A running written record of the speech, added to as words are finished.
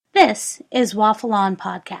This is Waffle On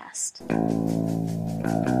Podcast.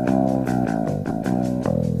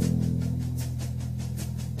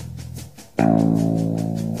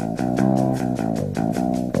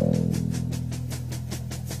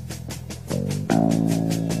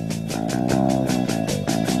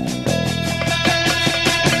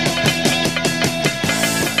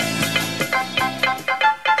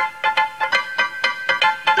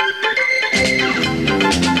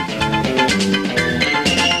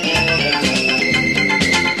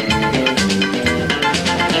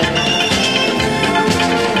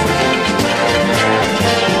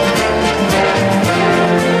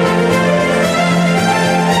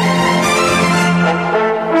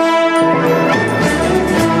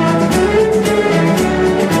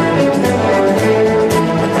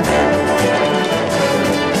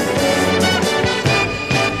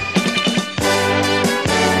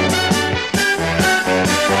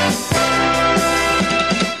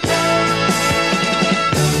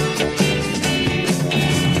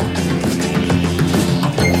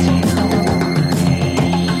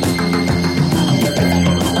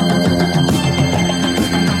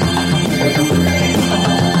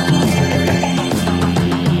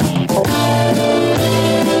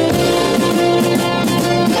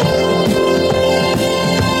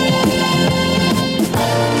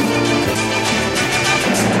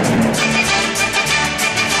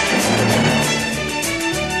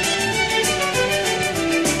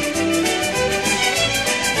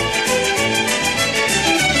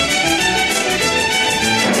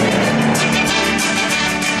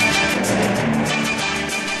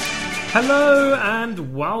 Hello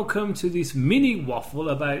and welcome to this mini waffle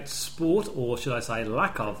about sport, or should I say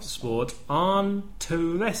lack of sport, on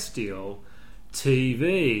terrestrial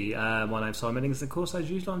TV. My name's Simon Innings, and of course,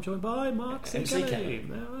 as usual, I'm joined by Mark Sinclair.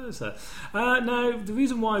 Now, the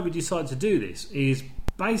reason why we decided to do this is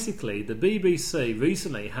basically the BBC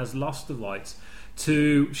recently has lost the rights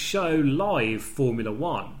to show live Formula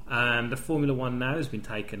One, and the Formula One now has been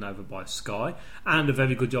taken over by Sky, and a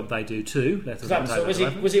very good job they do too.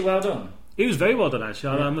 Was it well done? It was very well done,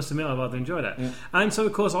 actually. Yeah. I must admit I rather enjoyed it. Yeah. And so,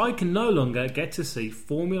 of course, I can no longer get to see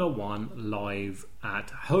Formula One live at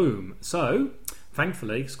home. So,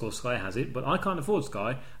 thankfully, of course, Sky has it, but I can't afford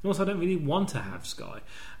Sky, and also I don't really want to have Sky.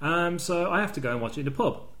 So I have to go and watch it in the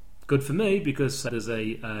pub. Good for me, because there's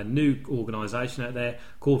a new organisation out there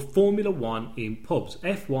called Formula One in Pubs.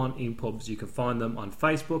 F1 in Pubs. You can find them on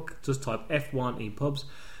Facebook. Just type F1 in Pubs.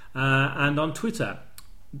 And on Twitter.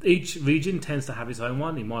 Each region tends to have its own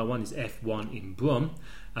one. In my one is F1 in Brum.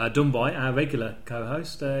 Done by our regular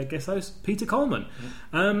co-host, guest host, Peter Coleman.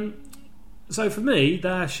 So for me,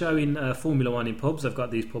 they're showing Formula One in pubs. I've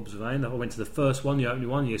got these pubs around. I went to the first one, the opening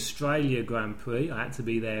one, the Australia Grand Prix. I had to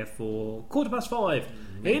be there for 5:15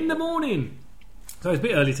 in the morning. So it's a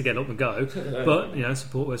bit early to get up and go, but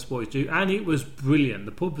support where sport is due. And it was brilliant.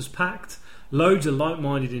 The pub was packed. Loads of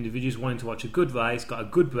like-minded individuals wanting to watch a good race. Got a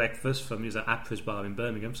good breakfast from at Apra's Bar in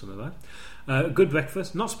Birmingham, some of that. A good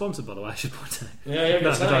breakfast, not sponsored by the way, I should point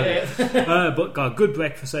out. But got a good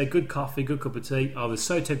breakfast, a good coffee, good cup of tea. I was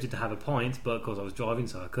so tempted to have a pint, but of course I was driving,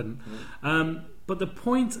 so I couldn't. But the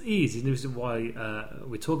point is, and this is why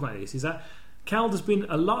we're talking about this, is that Cal, there's been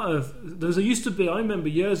a lot of... used to be, I remember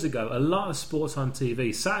years ago, a lot of sports on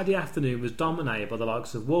TV. Saturday afternoon was dominated by the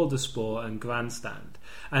likes of World of Sport and Grandstand.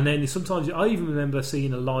 And then sometimes, I even remember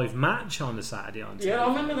seeing a live match on the Saturday on TV. Yeah,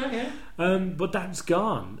 I remember that, yeah. But that's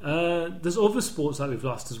gone. There's other sports that we've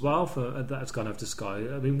lost as well, that's gone over to Sky.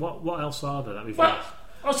 I mean, what else are there that we've lost?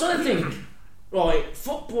 I was trying to think, right,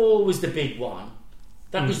 football was the big one.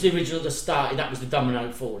 That was the original that started, that was the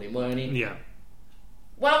domino falling, weren't it? Yeah.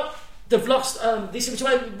 Well... They've lost. BBC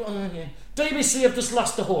have just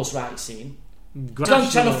lost the horse racing. It's on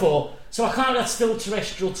Channel 4, so I can't. That's still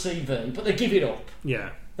terrestrial TV, but they give it up. Yeah,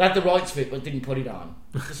 they had the rights for it, but didn't put it on.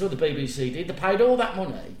 That's what the BBC did. They paid all that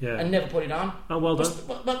money and never put it on. Oh, well done.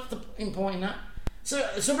 What's the point in that? So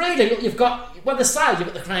really, you've got you've got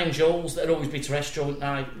the Crown Jewels that'll always be terrestrial,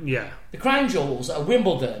 aren't they? Yeah. The Crown Jewels at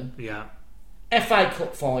Wimbledon. Yeah. FA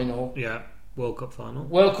Cup final. Yeah. World Cup final,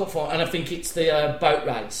 and I think it's the boat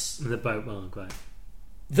race. The boat, great.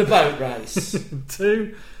 The boat race.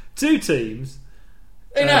 two teams.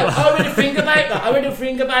 I read a thing about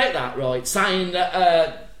that. Right, saying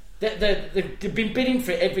that they've been bidding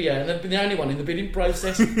for it every year, and they've been the only one in the bidding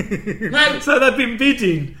process. Now, so they've been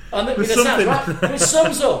bidding for something. Right? It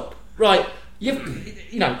sums up, right?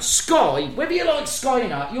 Sky, whether you like Sky or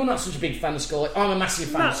not, you're not such a big fan of Sky. I'm a massive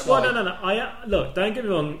fan of Sky. Well, no. Look, don't get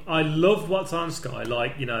me wrong. I love what's on Sky,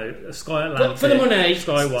 like, Sky Atlantic. But for the money,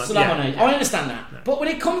 Sky One. For the money. I understand that. No. But when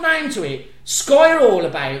it comes down to it, Sky are all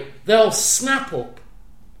about, they'll snap up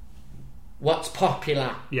what's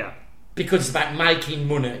popular. Yeah. Because it's about making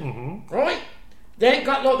money, right? They ain't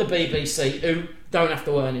got like the BBC who don't have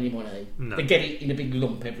to earn any money. No. They get it in a big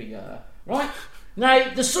lump every year, right?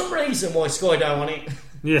 Now, there's some reason why Sky don't want it.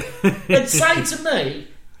 Yeah. They'd say to me,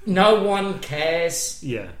 no one cares.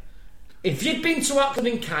 Yeah. If you'd been to Oxford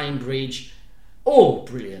and Cambridge, oh,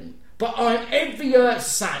 brilliant. But I'm every year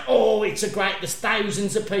saying, oh, it's a great, there's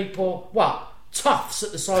thousands of people. What? Toffs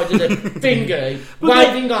at the side of the thingy,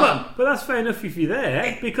 waving on. But that's fair enough if you're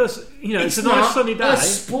there, because, you know, it's a not nice sunny day. a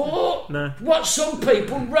sport. No. Watch some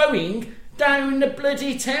people rowing down the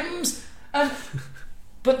bloody Thames.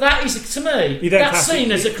 But that is, to me, that's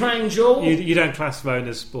seen as a crown jewel. You don't class rowing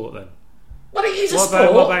as sport, then? Well, it is a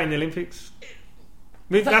sport. What about in the Olympics?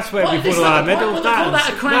 I mean, that's where we've won our medals. They call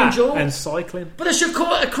that a crown jewel. And cycling. But they should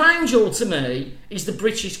call it a crown jewel, to me, is the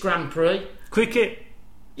British Grand Prix. Cricket.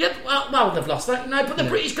 Yeah, well, they've lost that, but the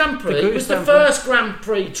British Grand Prix was the Grand first Grand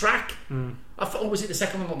Prix track. I thought, or was it the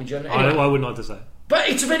second one? What we done? Anyway. I wouldn't like to say. But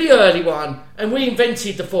it's a really early one, and we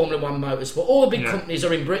invented the Formula One motorsport. All the big companies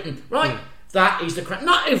are in Britain, right? That is the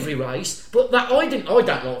not every race, but that I don't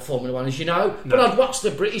like Formula One, as you know. But I'd watch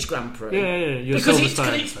the British Grand Prix, because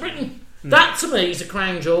it's Britain. That to me is a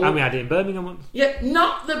crown jewel. And we had it in Birmingham once. Yeah,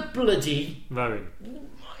 not the bloody rowing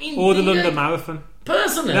or the London Marathon.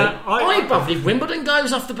 Personally, I bother if Wimbledon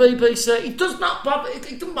goes off the BBC. It does not bother.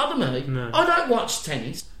 It doesn't bother me. No. I don't watch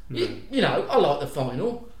tennis. No. You know, I like the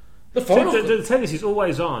final. The tennis is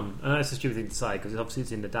always on, and that's a stupid thing to say because obviously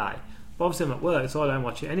it's in the day. But obviously I'm at work, so I don't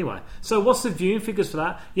watch it anyway. So what's the viewing figures for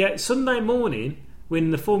that? Yeah, Sunday morning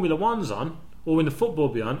when the Formula One's on, or when the football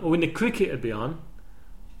be on, or when the cricket would be on.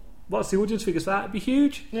 What's the audience figures for that? It'd be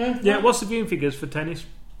huge. Yeah. What's the viewing figures for tennis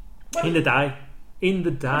in the day? In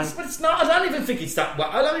the day. But it's not. I don't even think it's that well.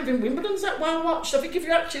 I don't even Wimbledon's that well watched. I think if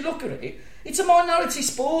you actually look at it, it's a minority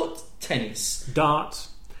sport. Tennis, darts.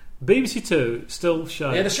 BBC Two still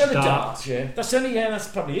show. Yeah, they show the darts. Yeah, that's only. Yeah, that's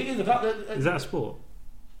probably it. Is that a sport?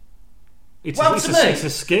 It's a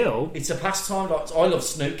skill. It's a pastime. Like, I love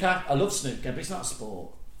snooker. I love snooker, but it's not a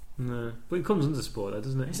sport. No, but it comes under sport, though,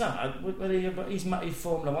 doesn't it? It's not. He's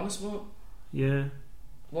Formula One a sport. Yeah.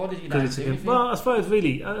 Why did you know? Well, I suppose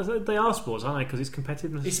really they are sports, aren't they? Because it's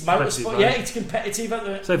competitive. It's motorsport. Yeah, it's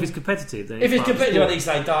competitive. So if it's competitive, then if it's competitive, they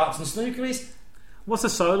say darts and snooker is. What's a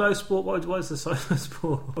solo sport? What is the solo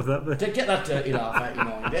sport? What would that be? Get that dirty laugh out of your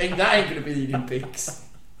mind. That ain't going to be the Olympics.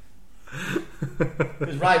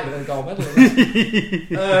 Because Ray would have gold medal.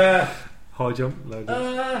 High jump, low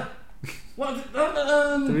jump.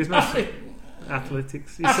 There is no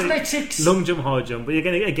athletics. Athletics. Long jump, high jump. But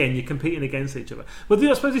again, you're competing against each other. But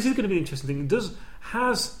I suppose this is going to be an interesting thing.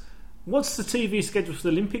 What's the TV schedule for the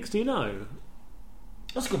Olympics? Do you know?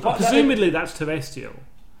 That's a good point. Presumably that's terrestrial.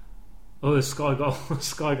 Oh, Sky Go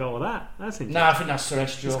all that. That's interesting. No, I think that's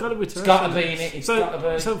terrestrial. It's got to be terrestrial. It's got to be in it. It's got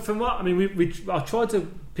to be. So from what I mean, I tried to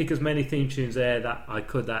pick as many theme tunes there that I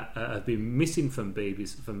could that have been missing from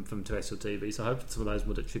from terrestrial TV. So I hope some of those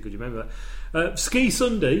would have triggered you. Remember, Ski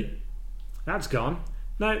Sunday, that's gone.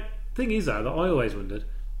 Now, thing is though that I always wondered.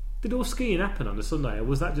 Did all skiing happen on a Sunday, or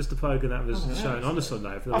was that just a programme that was shown on a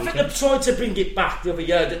Sunday for the weekend? I think they tried to bring it back the other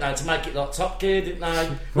year, didn't they, to make it like Top Gear, didn't they?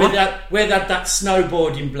 Where they had that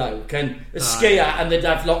snowboarding bloke and a skier, and they'd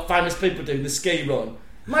have like famous people doing the ski run.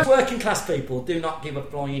 Most working class people do not give a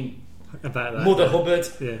flying about that, Mother Hubbard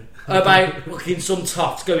about looking some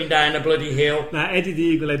toffs going down a bloody hill. Now, Eddie the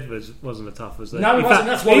Eagle Edwards wasn't a tough, was he? No, he wasn't.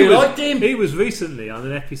 That's why we liked him. He was recently on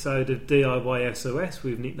an episode of DIY SOS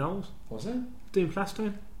with Nick Knowles. Was he? Doing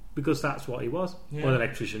plastering. Because that's what he was. Or an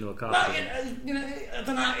electrician or a carpenter. I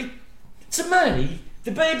don't know. To me,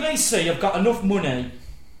 the BBC have got enough money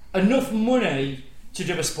to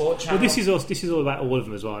do a sport channel. Well, this is all about all of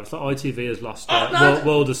them as well. It's like ITV has lost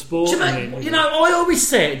World of Sport. I always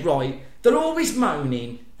said, right, they're always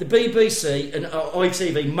moaning, the BBC and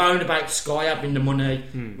ITV moan about Sky having the money,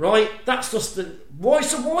 right? That's just why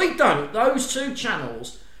don't those two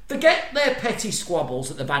channels forget their petty squabbles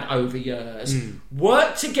that they've had over years,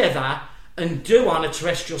 work together and do on a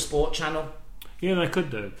terrestrial sport channel? Yeah, they could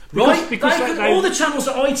do. Because all the channels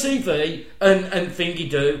that ITV and Thingy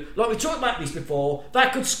do, like we talked about this before, they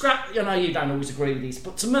could scrap, you don't always agree with this,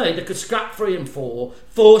 but to me, they could scrap 3 and 4.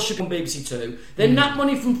 4 should be on BBC 2. Then that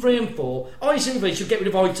money from 3 and 4, ITV should get rid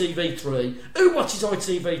of ITV 3. Who watches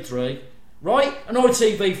ITV 3? Right? And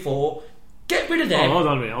ITV 4... Get rid of them. Oh, hold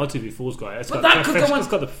on a minute. ITV4's got it. It's got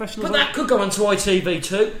the professionals. But that could go on to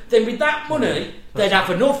ITV2. Then with that money, they'd have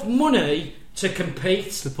enough money to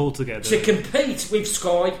compete. To pull together. To compete with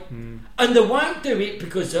Sky. And they won't do it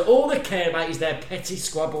because all they care about is their petty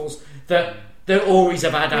squabbles that they always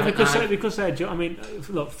have had. Because I mean,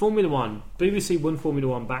 look, Formula One, BBC won Formula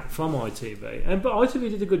One back from ITV, but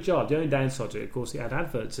ITV did a good job. The only downside to it, of course, it had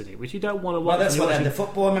adverts in it, which you don't want to watch. Well, that's why they had the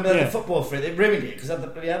football. Remember they had the football for it. They ruined it because of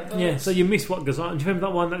the adverts. Yeah, so you missed what goes on. Do you remember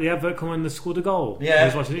that one that the advert come when they scored a goal? Yeah, I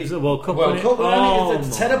was watching it. It was the World Cup.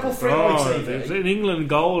 It's terrible for ITV. It was an England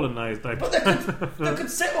goal, and they but they could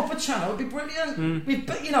set up a channel. It'd be brilliant.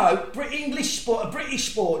 With English sport, a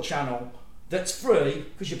British sport channel that's free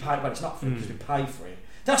because you pay. Well, it's not free because we pay for it.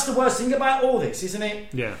 That's the worst thing about all this, isn't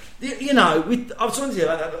it? Yeah. I was talking to you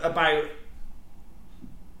about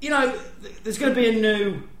there's going to be a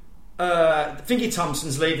new. Fingy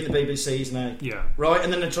Thompson's leaving the BBC, isn't he? Yeah. Right,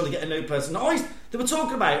 and then they're trying to get a new person. They were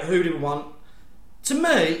talking about who do we want. To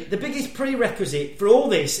me, the biggest prerequisite for all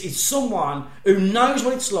this is someone who knows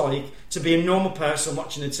what it's like to be a normal person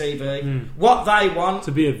watching the TV, what they want.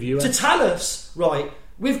 To be a viewer. To tell us, right,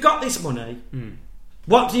 we've got this money.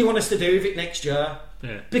 What do you want us to do with it next year?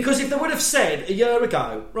 Yeah. Because if they would have said a year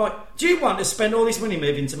ago, right, do you want to spend all this money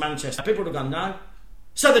moving to Manchester? People would have gone, no.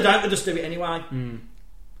 So they don't, they just do it anyway.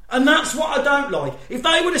 And that's what I don't like. If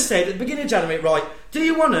they would have said at the beginning of January, right, do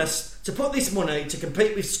you want us to put this money to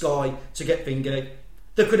compete with Sky to get Thingy?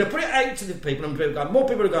 They could have put it out to the people and more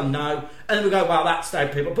people have gone no, and then we go, well, that's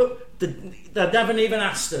dead people. But they haven't even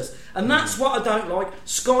asked us. And that's what I don't like.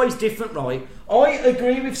 Sky's different, right? I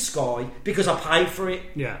agree with Sky because I pay for it.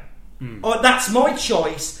 Yeah. That's my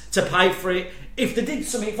choice to pay for it. If they did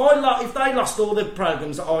something, if they lost all the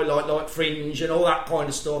programmes that I like Fringe and all that kind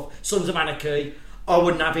of stuff, Sons of Anarchy, I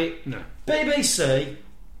wouldn't have it. No. BBC,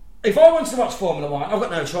 if I wanted to watch Formula 1, I've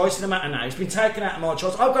got no choice in the matter now. It's been taken out of my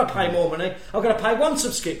choice. I've got to pay more money. I've got to pay one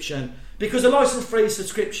subscription because a licence-free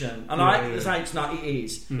subscription, and I hate to say it's not, it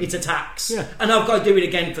is. It's a tax. Yeah. And I've got to do it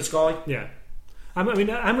again for Sky. Yeah. I mean,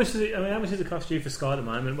 how much does it cost you for Sky at the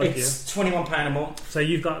moment? It's £21 a month. So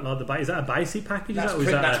you've got is that a basic package? That's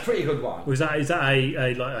a pretty good one. Is that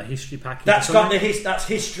a history package? That's got that's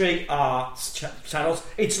history arts channels.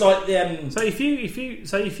 It's like the. So if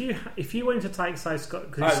you wanted to take say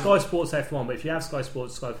because Sky Sports F1, but if you have Sky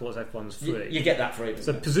Sports F1's free. You get that free.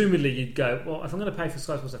 So presumably you'd go, well, if I'm going to pay for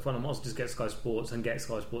Sky Sports F1, I might as well just get Sky Sports and get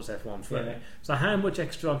Sky Sports F1 free. Yeah. So how much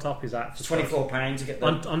extra on top is that? It's £24 to get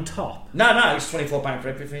that. On top? No, it's £24 for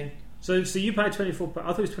everything. So you pay £24.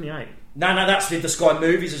 I thought it was £28. No, that's with the Sky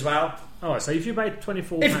movies as well. Alright, so if you pay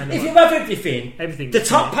 £24 if you have everything, the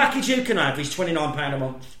top package you can have is £29 a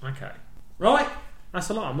month. Okay. Right? That's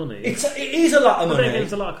a lot of money. It is a lot of money. But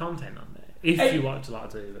there's a lot of content on there. If you want to like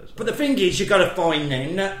to do this. But the thing is, you've got to find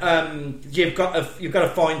you've got to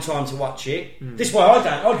find time to watch it. This is why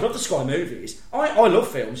I love the Sky movies. I love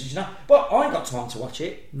films, but I ain't got time to watch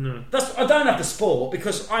it. No. I don't have the sport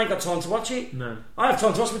because I ain't got time to watch it. No. I have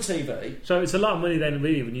time to watch my TV. So it's a lot of money then,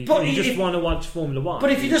 really, when you just want to watch Formula 1. But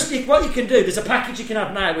if what you can do, there's a package you can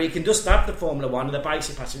have now where you can just have the Formula 1 and the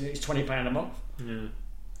basic package. It's £20 a month. Yeah.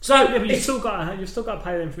 So but you've still got to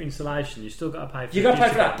pay them for installation. You've still got to pay for. You've got to pay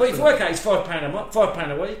for that. But if you work out, it's £5 a month,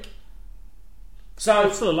 £5 a week. So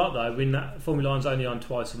it's still a lot though. When that Formula 1's only on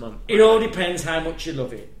twice a month. It all depends how much you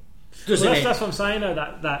love it. That's what I'm saying though.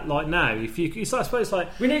 That like now, if you, I suppose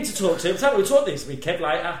like we need to talk to him. We'll talk this with Kev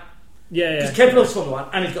later. Yeah. Because Kev loves Formula 1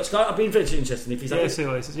 and he's got Sky. I've been very interested if he's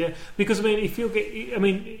because I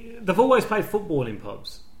mean, they've always played football in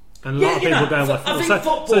pubs. And a lot of people go and watch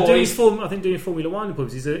football. I think doing Formula 1 in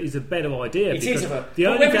pubs is a better idea. It is. But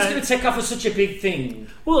when it's going to take off as such a big thing.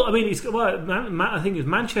 Well, I mean, I think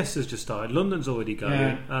Manchester's just started. London's already going.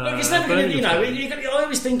 Yeah. Look, it's never going to. I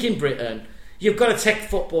always think in Britain, you've got to take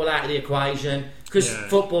football out of the equation because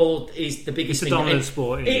football is the biggest thing. It's a dominant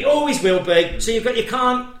sport. It always will be. So you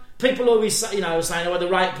can't. People always say,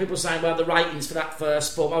 saying, people saying, the ratings for that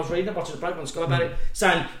first form. I was reading about the program on Sky about it,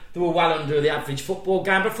 saying they were well under the average football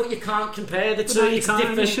game. But I thouut you can't compare the two. It's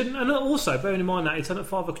different. You shouldn't. And also, bearing in mind that it's on at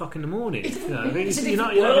 5 o'clock in the morning. It's a you're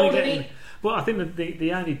not world, going to get. Well, I think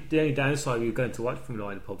the only downside you're going to watch Formula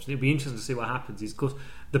 1 in the pubs, and it'll be interesting to see what happens, is because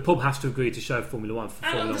the pub has to agree to show Formula 1 for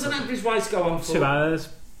how long does an average race go on for? 2 hours.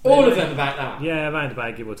 All of them about that? Yeah, around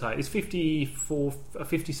about, give or take. It's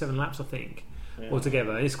 57 laps, I think.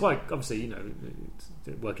 Altogether, it's quite obviously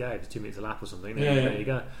work out 2 minutes a lap or something. There you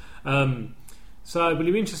go. So, but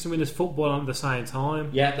it'll be interesting when there's football on at the same time.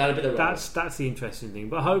 Yeah, that'll be the right. That's the interesting thing.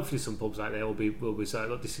 But hopefully, some pubs out there will be saying,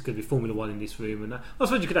 look, this is going to be Formula 1 in this room, and that. I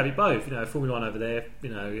suppose you could have it both. Formula 1 over there.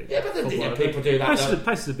 Yeah, but people do that.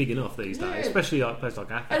 Places are big enough these days, especially like places like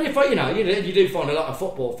Athens. And if you do find a lot of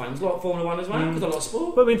football fans like Formula 1 as well, because a lot of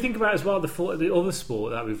sport. But I mean, think about as well the other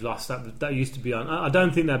sport that we've lost that used to be on. I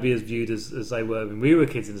don't think that'd be as viewed as they were when we were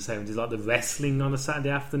kids in the 70s, like the wrestling on a Saturday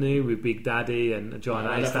afternoon with Big Daddy and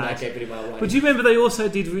Giant Ace. Well, Would you remember they also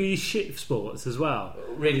did really shit sports as well?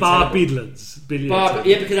 Really Bar terrible. billiards.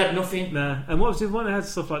 Yeah, because they had nothing. Nah. And what was the one that had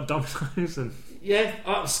stuff like dominoes and...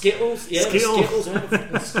 Yeah, Skittles. Yeah, Skittles.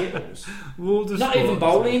 Skittles. Water Not sports. even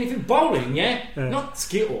bowling. Even bowling, yeah. Not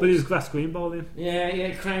Skittles. But it was grass green bowling.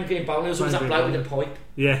 Yeah, crown green bowling. There was always that Crown bloke green with the pipe.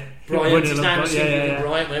 Yeah. Brian, his name Running was along- yeah.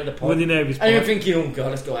 Brian, whatever the pipe. Running over his And you're pipe. thinking, oh god,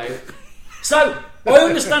 let's go out. So I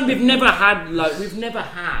understand we've never had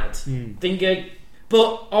thingy,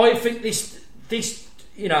 but I think this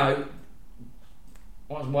you know,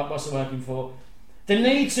 what's the working for? They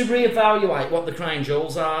need to reevaluate what the crown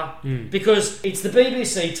jewels are because it's the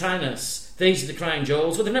BBC telling us these are the crown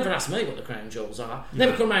jewels. Well, they've never asked me what the crown jewels are.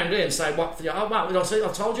 Never come round here and say what for you. Oh, what did I say? I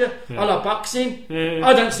told you. I like boxing. Yeah.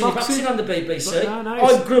 I don't see boxing on the BBC. But no,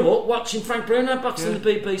 I grew up watching Frank Bruno boxing on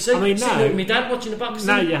the BBC. I mean, sitting now- with my dad watching the boxing.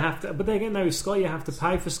 Now you have to, but again, no, with Sky you have to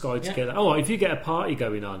pay for Sky to get that. Oh, if you get a party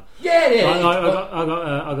going on, Yeah.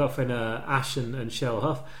 I got a friend Ash and Shell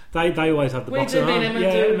Huff. They always have the We boxing do, on. man,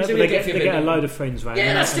 Yeah, do. but Do we they get get a a load of friends round.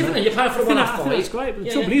 Yeah, that's different. You pay for a one-off I think it's great. But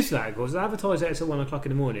the trouble Yeah. is that because they advertise it at 1 o'clock in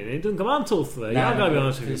the morning and it doesn't come on till 3. No, I'm going to be no,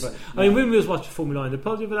 honest with you. it's- But, I mean, when we was watching Formula 9 in the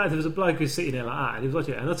pub the other day, there was a bloke who was sitting there like that, and he was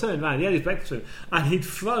watching it, and I turned around, he had his breakfast room, and he'd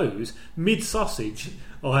froze mid sausage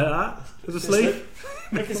like that. Was asleep.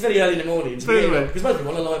 It's very early in the morning. Very early. Because most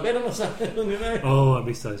people want to lie in bed on a Saturday. Oh, I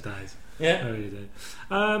miss those days. Yeah. I really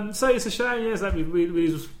do. So it's a shame, yes, that we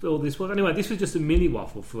all this was. Anyway, this was just a mini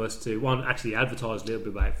waffle for us to, one, actually advertise a little bit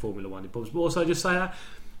about Formula 1 in pubs, but also just say that,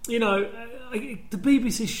 you know, the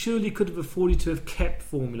BBC surely could have afforded to have kept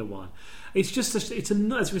Formula 1. It's just,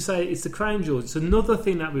 as we say, it's the crown jewels. It's another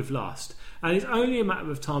thing that we've lost. And it's only a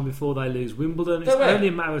matter of time before they lose Wimbledon. It's only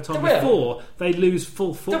a matter of time before they lose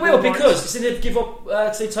full football. They will, rights. because it's in a give up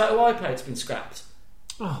to Total iPad. It's been scrapped.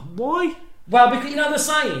 Oh, why? Well, because, you know, they're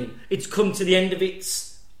saying it's come to the end of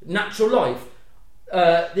its natural life.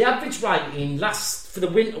 The average rating lasts for the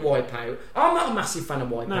winter Wipeout. I'm not a massive fan of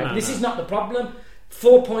Wipeout. No, this is not the problem.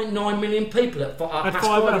 4.9 million people at past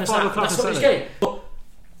 5 on a Saturday. That's what it's getting. But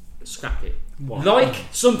scrap it. What? Like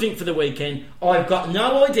something for the weekend. I've got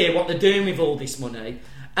no idea what they're doing with all this money.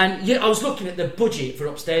 And yeah, I was looking at the budget for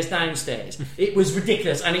upstairs, downstairs. It was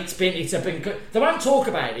ridiculous, and it's been. They won't talk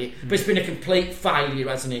about it, but it's been a complete failure,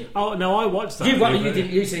 hasn't it? Oh no, I watched that. You didn't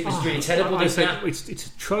use it. It was really terrible. I Didn't said, you? it's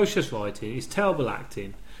atrocious writing. It's terrible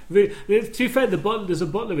acting. To be fair, there's a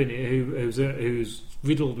butler in it who's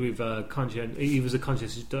riddled with conscience. He was a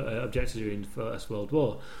conscientious objector during the First World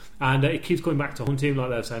War, and it keeps coming back to haunt him.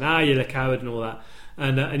 Like they're saying, you're a coward and all that.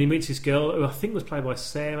 And he meets this girl who I think was played by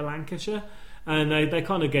Sarah Lancashire. And they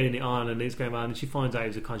kind of getting it on, and it's going around, and she finds out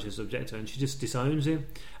he's a conscious objector, and she just disowns him.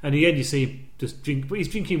 And in the end, you see him just drink. But he's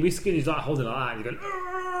drinking whiskey, and he's like holding it like that, and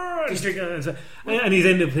he's going. He's drinking, and he's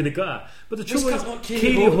ended up in the gutter. But the trouble is,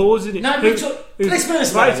 Keely Hawes in it. No, who's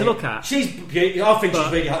great to look at. She's beautiful. I think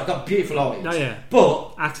she's really got beautiful eyes. No, yeah.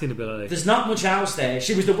 But acting ability. there's not much else there.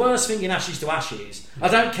 She was the worst thing in Ashes to Ashes. I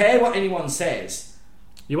don't care what anyone says.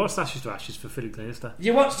 You watched Ashes to Ashes for Philip Glenister.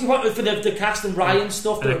 You watched for the cast and Ray and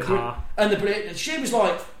stuff. And a car. And she was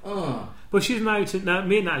like, oh. But she's married to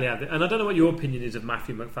me and Natalie have it, and I don't know what your opinion is of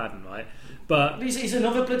Matthew McFadden, right? But He's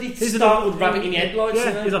another bloody startled rabbit in the headlights.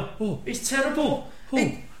 Yeah, he's like, it's terrible.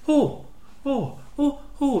 That's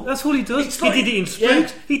all he does. It's He like- did it in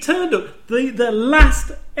Spooks. yeah. He turned up the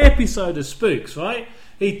last episode of Spooks, right?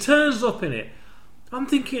 He turns up in it. I'm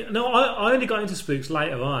thinking, no, I only got into Spooks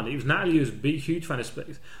later on. It was Natalie who was a big, huge fan of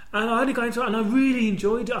Spooks, and I only got into it, and I really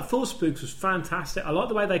enjoyed it. I thought Spooks was fantastic. I like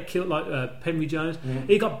the way they killed Henry Jones.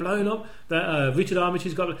 He got blown up. Richard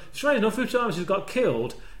Armitage got. Strange enough, Richard Armitage got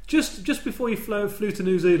killed just before he flew to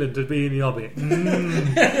New Zealand to be in The Hobbit.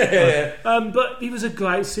 But it was a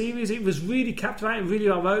great series. It was really captivating, really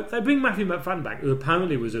well wrote. They bring Matthew McFadden back, who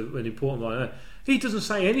apparently was an important one. He doesn't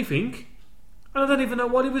say anything. And I don't even know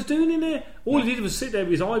what he was doing in there. All he did was sit there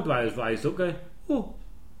with his eyebrows raised up going, oh.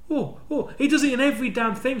 He does it in every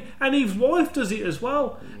damn thing. And his wife does it as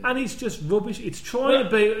well. And it's just rubbish. It's trying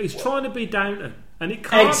to be Downton. And it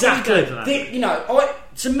can't Exactly. be Downton.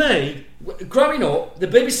 To me, growing up, the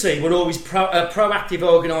BBC were always a proactive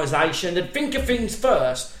organisation. They'd think of things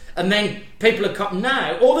first, and then people are come.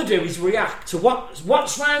 Now, all they do is react to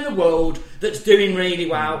what's around the world that's doing really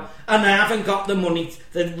well, and they haven't got the money.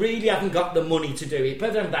 They really haven't got the money to do it.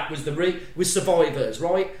 But then that was was Survivors,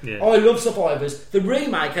 right? Yeah. I love Survivors. The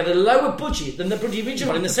remake had a lower budget than the bloody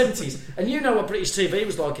original in the 70s, and you know what British TV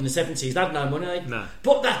was like in the 70s. They had no money, No.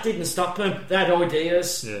 but that didn't stop them. They had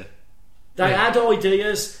ideas. Yeah. They had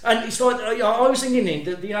ideas, and it's like I was thinking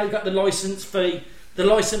that you got the licence fee, the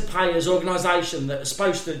licence payers organisation that are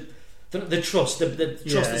supposed to, the trust, the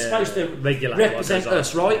trust is supposed to Regulate represent what goes on.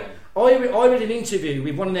 us, right? I read an interview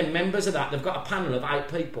with one of them members of that. They've got a panel of 8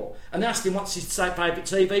 people, and they asked him what's his favourite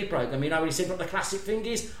TV programme. You know, he said what the classic thing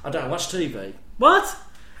is. I don't watch TV. What?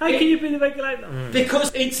 How can you be the regulator?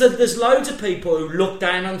 Because there's loads of people who look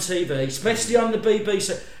down on TV, especially on the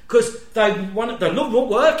BBC, because they love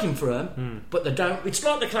working for them, but they don't. It's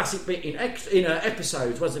like the classic bit in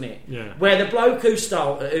episodes, wasn't it? Yeah. Where the bloke who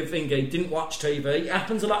didn't watch TV. It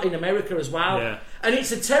happens a lot in America as well, and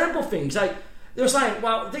it's a terrible thing. So they were saying,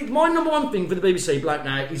 well, my number one thing for the BBC bloke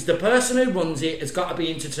now is the person who runs it has got to be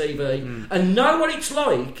into TV and know what it's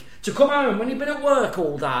like to come home when you've been at work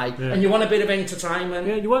all day and you want a bit of entertainment.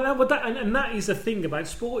 Yeah, you want that, and that is the thing about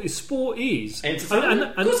sport. Sport is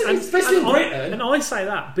entertainment, especially in Britain. And I say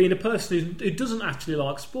that being a person who doesn't actually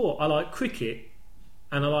like sport. I like cricket.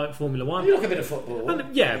 And I like Formula 1. You like a bit of football.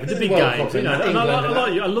 With the big games. And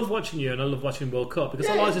I love watching you, and I love watching World Cup because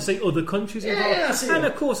I like to see other countries involved. And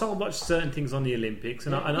of course, I'll watch certain things on the Olympics,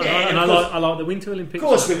 and I like the Winter Olympics. Of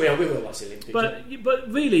course, we will watch the Olympics.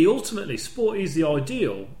 But really, ultimately, sport is the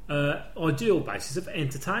ideal basis of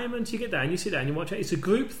entertainment. You get down, you sit down, you watch it. It's a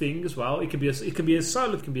group thing as well. It can be a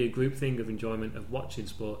solo, it can be a group thing of enjoyment of watching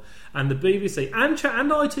sport. And the BBC and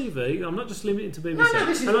ITV. I'm not just limited to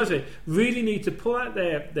BBC. And ITV really need to pull out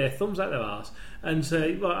their thumbs out their arse and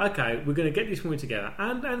say, well, okay, we're going to get this movie together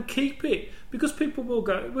and keep it, because people will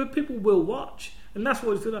go, people will watch, and that's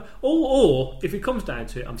what it's like. Or if it comes down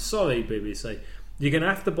to it, I'm sorry, BBC, you're going to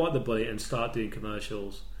have to bite the bullet and start doing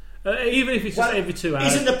commercials. Even if it's just every 2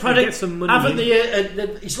 hours, isn't the product? Get some money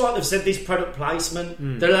it's like they've said this product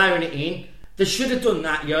placement. They're allowing it in. They should have done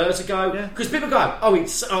that years ago, because people go,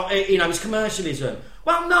 it's commercialism.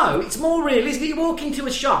 Well, no, it's more real, isn't it? You walk into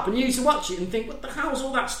a shop and you used to watch it and think, what the hell's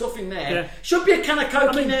all that stuff in there? Yeah. Should be a can of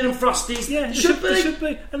Coke in there and Frosties. Yeah, it should be. There should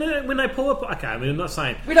be. And then when they pull up, okay, I mean, I'm not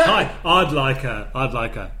saying, hi, I'd like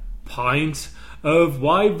a pint of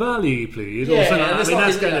Wye Valley, please. Yeah,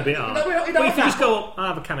 that's going a bit hard. But if you just go up, I'll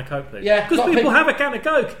have a can of Coke, please. Yeah, because people have a can of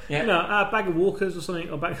Coke. Yeah. You know, a bag of Walkers or something,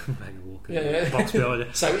 or bag of Walkers. Yeah. Box behind you.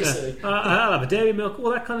 So you see. I'll have a dairy milk,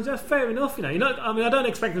 all that kind of stuff. Fair enough, you know. I mean, I don't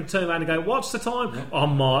expect them to turn around and go, "What's the time?" Yeah.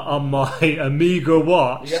 On my Amiga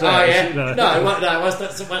watch. Yeah. You know. No.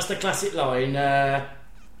 What's the classic line?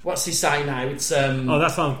 What's he saying now? It's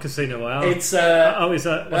that's on Casino Royale. It's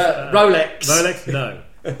Rolex. Rolex, no.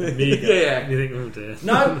 Yeah. You think, oh dear.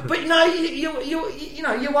 No, but no,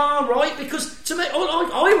 you are right, because to me,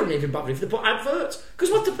 I wouldn't even bother if they put adverts,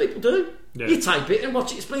 because what do people do? Yeah. You tape it and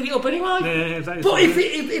watch it, split it up anyway. Yeah, exactly. But if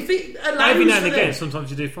it allows every now and again,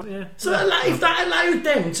 sometimes you do fun. Yeah. So if that allowed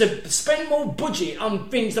them to spend more budget on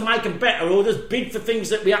things to make them better, or just bid for things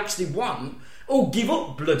that we actually want, or give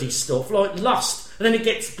up bloody stuff like Lost, and then it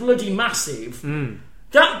gets bloody massive.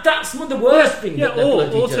 That's one of the worst things. Yeah,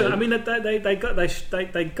 also, I mean, they got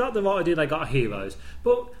the right idea. They got heroes,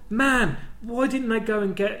 but man, why didn't they go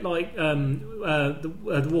and get like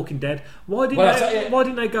the Walking Dead? Why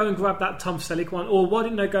didn't they go and grab that Tom Selleck one, or why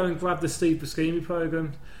didn't they go and grab the Steve Buscemi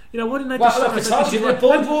program? You know, why didn't they just... the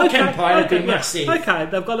Boardwalk Empire would be massive. Okay,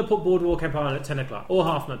 they've got to put Boardwalk Empire on at 10 o'clock, or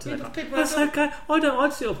half an hour, 10 o'clock. That's okay.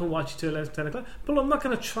 I'd sit up and watch it till 11, 10 o'clock, but I'm not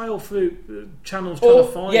going to trail through channels trying to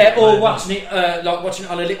find it. Or watching it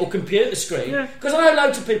on a little computer screen. Because I know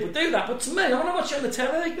loads of people do that, but to me, I want to watch it on the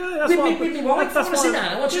telly. Yeah, with my wife. I want to sit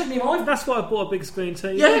down and watch it with my wife. That's why I bought a big screen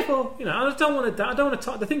TV for. You know, I don't want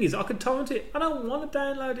to... The thing is, I can torrent it. I don't want to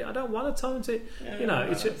download it. I don't want to torrent it. You know,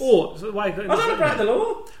 it's... Or... I don't want to break the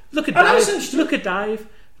law. Look at Dave. Look at Dave.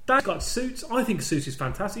 Dave's got Suits. I think Suits is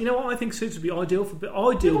fantastic. You know what? I think Suits would be ideal for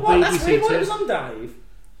BBC. That's really why it was on Dave.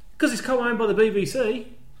 Because it's co-owned by the BBC.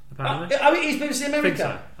 Apparently. Is BBC America? I think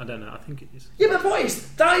so. I don't know. I think it is. Yeah, but what is?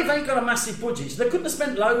 Dave ain't got a massive budget, so they couldn't have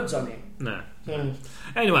spent loads on it. No.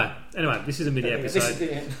 Anyway, this is a mini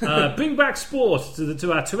episode. Bring back sport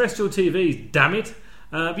to our terrestrial TVs. Damn it.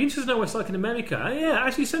 Be interested to know what it's like in America.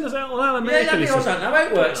 Actually send us out on our American listeners. I don't know how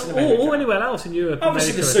it works in America. Or anywhere else in Europe.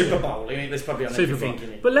 Obviously the Super Bowl. I mean, there's probably on everything in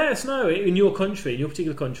it. But let us know in your country, in your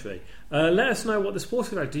particular country. Let us know what the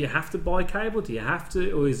sports are like. Do you have to buy cable? Do you have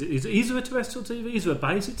to? Or is there a terrestrial TV? Is there a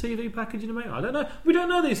basic TV package in America? I don't know. We don't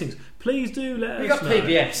know these things. Please do let us know. You've got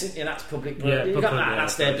PBS, yeah, that's public. Yeah, you've got that.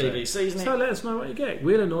 That's their BBC, isn't it? So let us know what you get.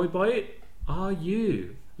 We're annoyed by it. Are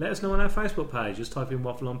you? Let us know on our Facebook page. Just type in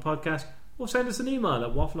Waffle On Podcast. Or send us an email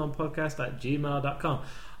at waffleonpodcast@gmail.com.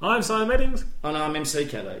 I'm Simon Eddings. And I'm MC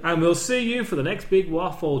Kelly. And we'll see you for the next big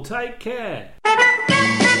waffle. Take care.